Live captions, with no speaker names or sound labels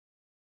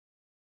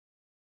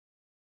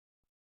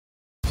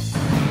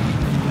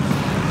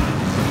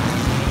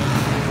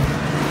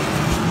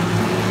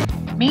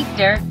Meet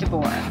Derek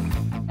DeBoer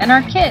and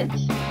our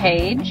kids,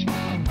 Paige,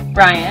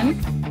 Brian,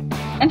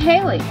 and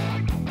Haylee.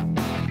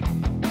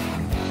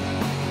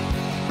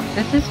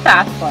 This is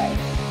Fast Life.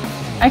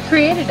 I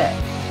created it.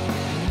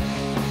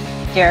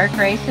 Derek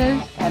races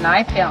and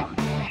I film.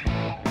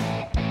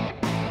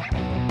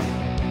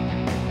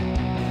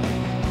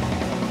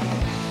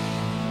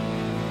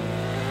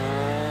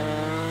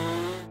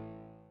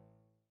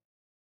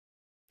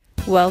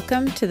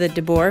 Welcome to the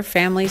DeBoer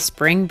family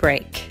spring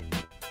break.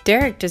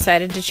 Derek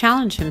decided to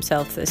challenge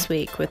himself this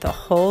week with a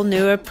whole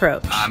new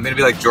approach. I'm going to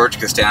be like George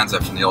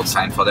Costanza from the old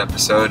Seinfeld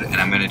episode, and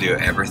I'm going to do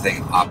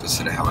everything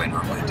opposite of how I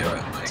normally do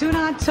it. Tuna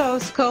on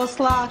toast,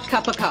 coleslaw,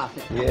 cup of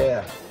coffee.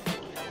 Yeah.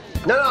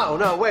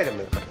 No, wait a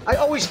minute. I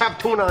always have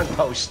tuna on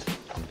toast.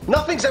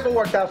 Nothing's ever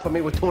worked out for me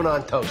with tuna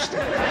on toast.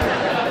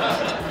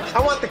 I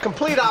want the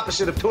complete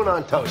opposite of tuna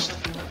on toast.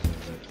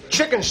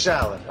 Chicken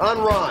salad on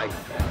rye.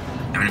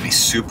 I'm going to be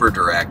super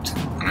direct.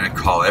 I'm going to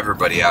call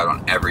everybody out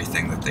on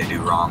everything that they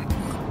do wrong.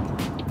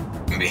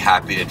 I'm going to be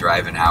happy to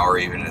drive an hour,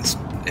 even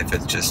if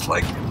it's just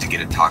like to get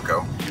a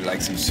taco. You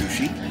like some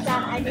sushi?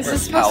 Is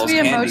this supposed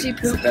to be emoji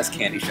poop? It's the best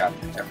candy shop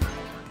ever.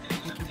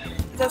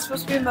 Is that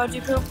supposed to be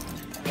emoji poop?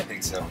 I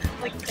think so.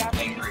 Like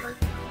Angry.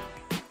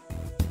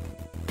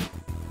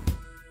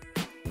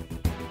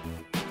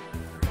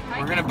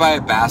 We're going to buy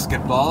a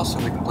basketball so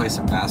we can play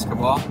some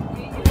basketball.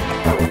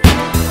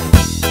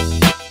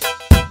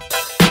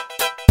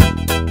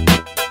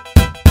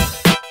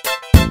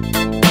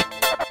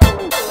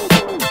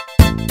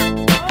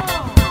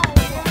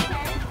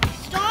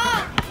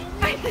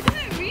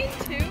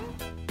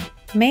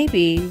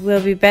 Maybe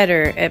we'll be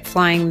better at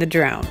flying the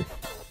drone.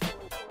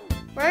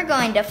 We're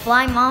going to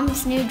fly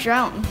Mom's new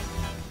drone.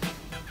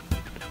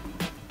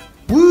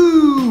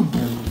 Woo!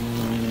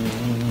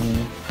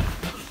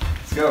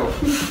 Let's go.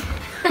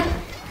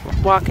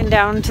 Walking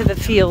down to the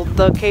field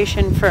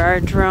location for our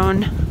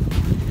drone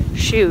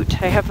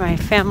shoot. I have my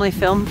family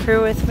film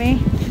crew with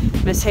me.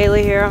 Miss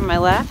Haylee here on my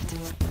left.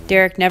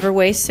 Derek never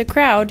wastes a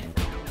crowd,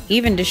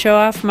 even to show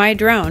off my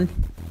drone.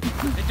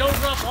 It don't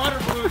drop water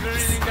balloons or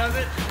anything, does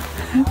it?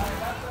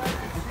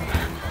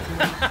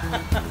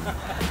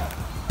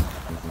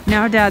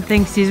 Now Dad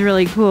thinks he's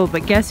really cool,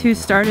 but guess who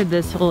started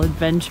this whole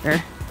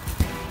adventure?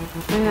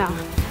 I know.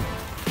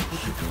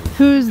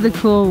 Who's the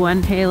cool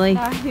one, Haylee?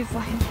 He's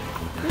like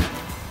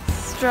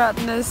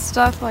strutting his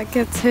stuff like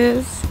it's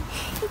his.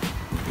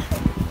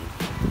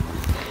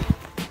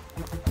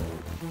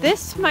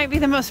 This might be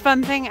the most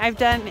fun thing I've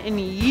done in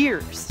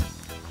years.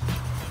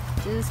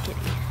 Just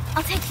kidding.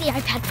 I'll take the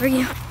iPad for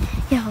you.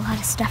 You have a lot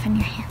of stuff in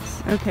your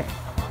hands. Okay.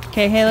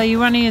 Okay, Haylee, you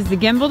want to use the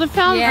gimbal to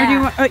film? Yeah. Or do you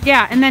want,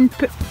 yeah, and then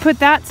put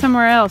that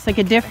somewhere else, like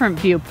a different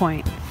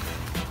viewpoint.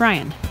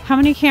 Brian, how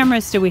many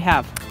cameras do we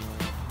have?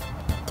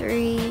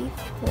 3,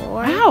 4.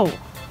 Wow.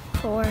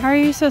 4. How are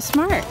you so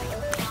smart?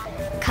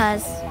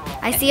 Because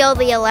I see all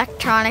the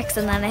electronics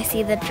and then I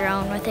see the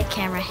drone with a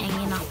camera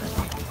hanging off of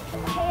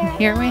it.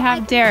 Here we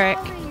have Derek.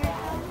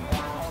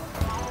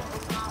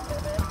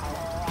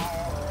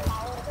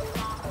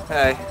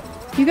 Hey.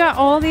 You got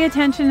all the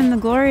attention and the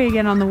glory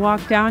again on the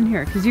walk down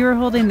here because you were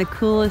holding the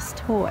coolest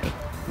toy.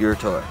 Your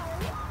toy.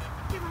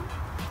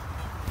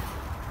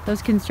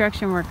 Those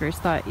construction workers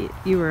thought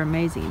you were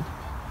amazing.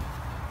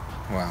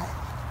 Wow.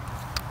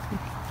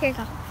 Here you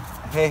go.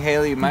 Hey,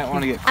 Haylee, you might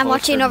want to get closer. I'm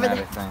watching over than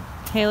there. that, I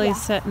think. Haley's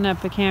setting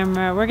up a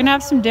camera. We're gonna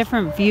have some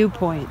different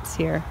viewpoints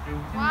here.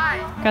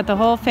 Why? Got the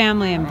whole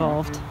family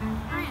involved.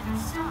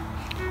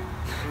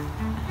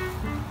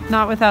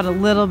 Not without a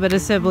little bit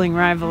of sibling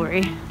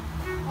rivalry.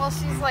 Well,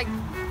 she's like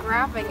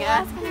grabbing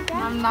it.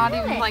 I'm not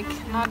even like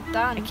not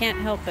done. I can't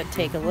help but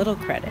take a little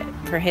credit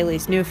for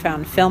Haley's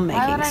newfound Why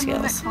filmmaking would I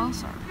move it skills.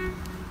 closer?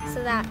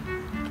 So that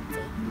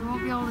You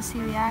won't be able to see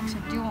the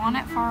action. Do you want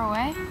it far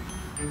away?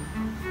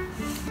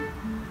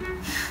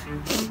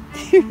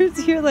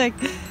 You're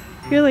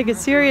like a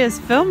serious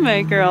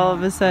filmmaker all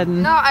of a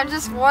sudden. No, I'm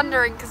just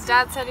wondering because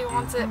Dad said he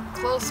wants it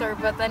closer,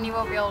 but then you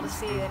won't be able to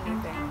see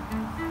anything.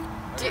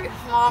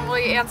 Mom, will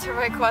you answer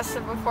my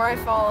question before I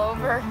fall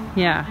over?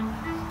 Yeah.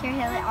 here,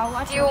 Haley, I'll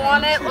watch. Do you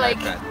want it like?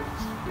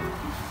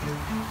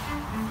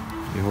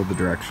 You hold the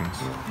directions.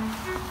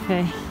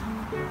 Okay.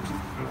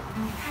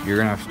 You're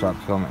gonna have to stop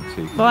filming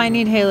so you can... Well, I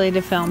need Haley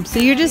to film. So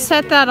you just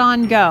set that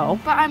on go.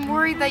 But I'm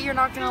worried that you're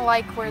not gonna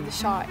like where the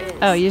shot is.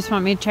 Oh, you just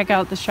want me to check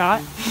out the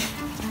shot?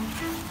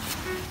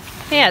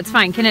 Yeah, it's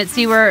fine. Can it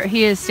see where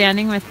he is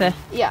standing with the...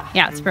 Yeah.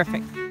 Yeah, it's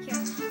perfect.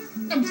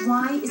 And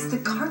why is the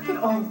carpet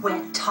all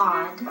wet,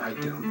 Todd? I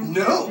don't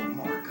know,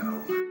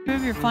 Marco.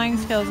 Improve your flying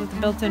skills with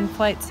the built-in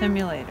flight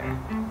simulator.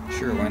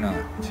 Sure, why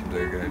not? Seems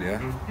like a good idea.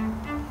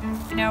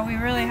 Now we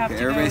really have to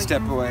Everybody go...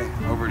 step away.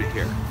 Over to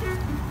here.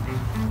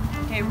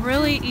 Okay,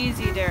 really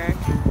easy, Derek.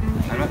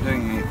 I'm not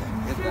doing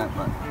anything. Hit that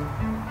button.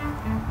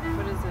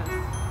 What is this?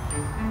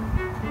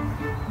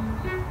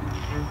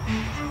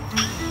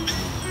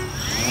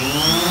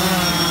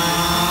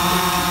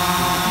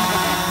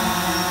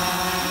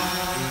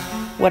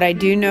 What I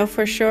do know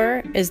for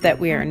sure is that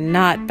we are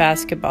not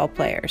basketball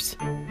players.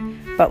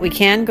 But we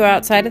can go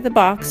outside of the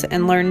box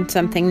and learn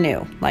something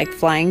new, like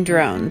flying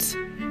drones.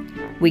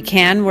 We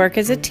can work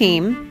as a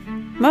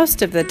team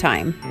most of the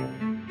time.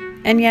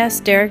 And yes,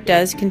 Derek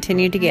does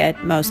continue to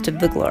get most of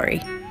the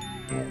glory.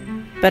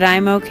 But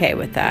I'm okay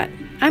with that.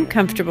 I'm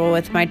comfortable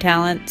with my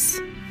talents.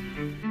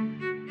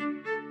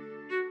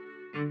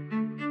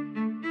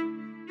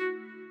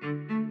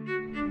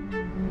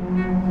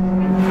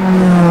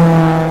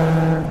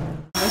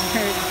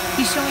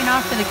 He's showing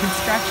off for the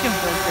construction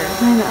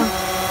workers. I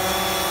know.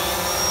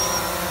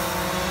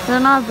 They're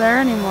not there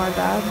anymore,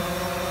 Dad.